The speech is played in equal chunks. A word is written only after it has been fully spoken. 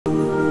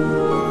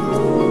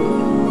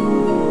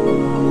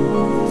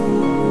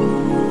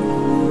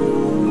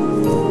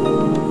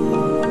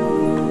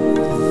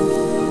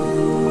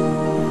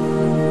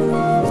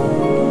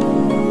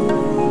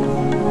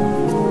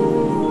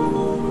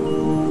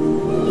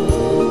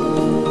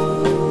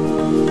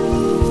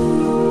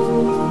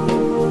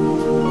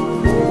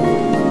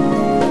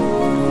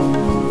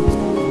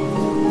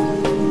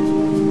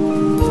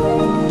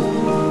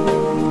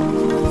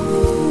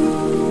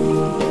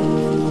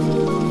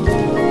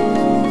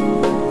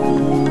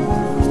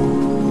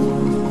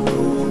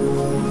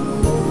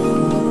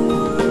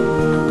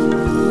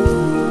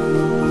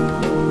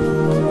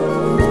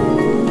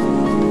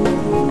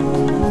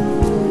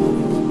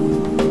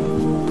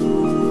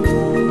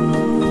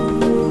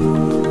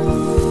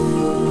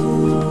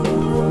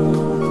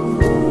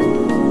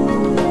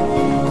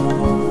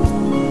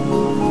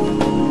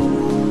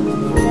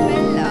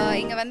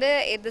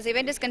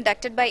event is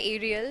conducted by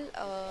Ariel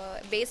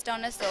based on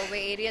a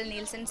survey, Ariel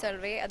Nielsen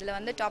survey. அதில்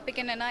வந்து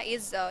topic என்னன்னா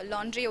is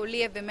laundry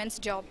only a women's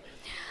job?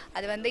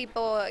 அது வந்து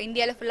இப்போ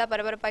இந்தியாவில் ஃபுல்லாக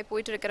பரபரப்பாக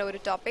போயிட்டு இருக்கிற ஒரு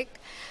topic.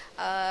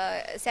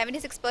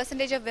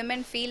 76% of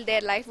women feel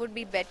their life would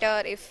be better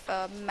if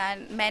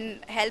men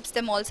helps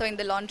them also in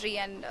the laundry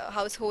and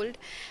household.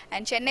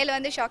 And சென்னையில்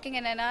வந்து ஷாக்கிங்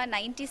என்னன்னா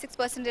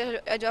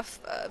 96% of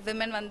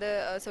women வந்து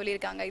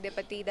சொல்லியிருக்காங்க இதை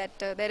பற்றி that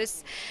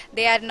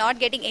they are not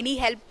getting any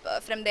help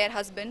from their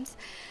husbands.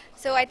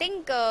 So I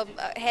think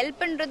help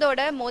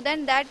பண்றதோட more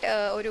than that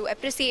ஒரு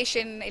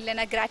appreciation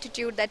இல்லைன்னா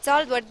gratitude, that's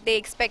all what they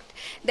expect.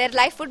 Their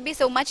life would be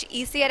so much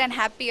easier and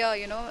happier,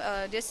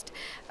 just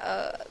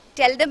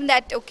tell them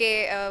that okay,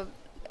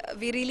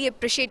 we really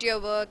appreciate your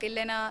work,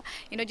 இல்லைன்னா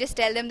just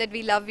tell them that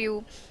we love you,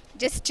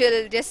 just chill,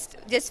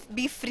 just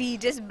be free,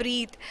 just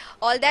breathe,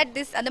 all that.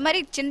 This அந்த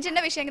மாதிரி சின்ன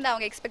சின்ன விஷயங்கள் தான்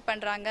அவங்க expect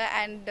பண்றாங்க.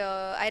 And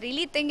I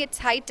really think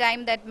it's high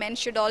time that men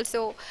should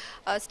also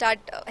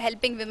start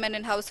helping women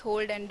in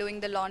household and doing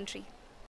the laundry.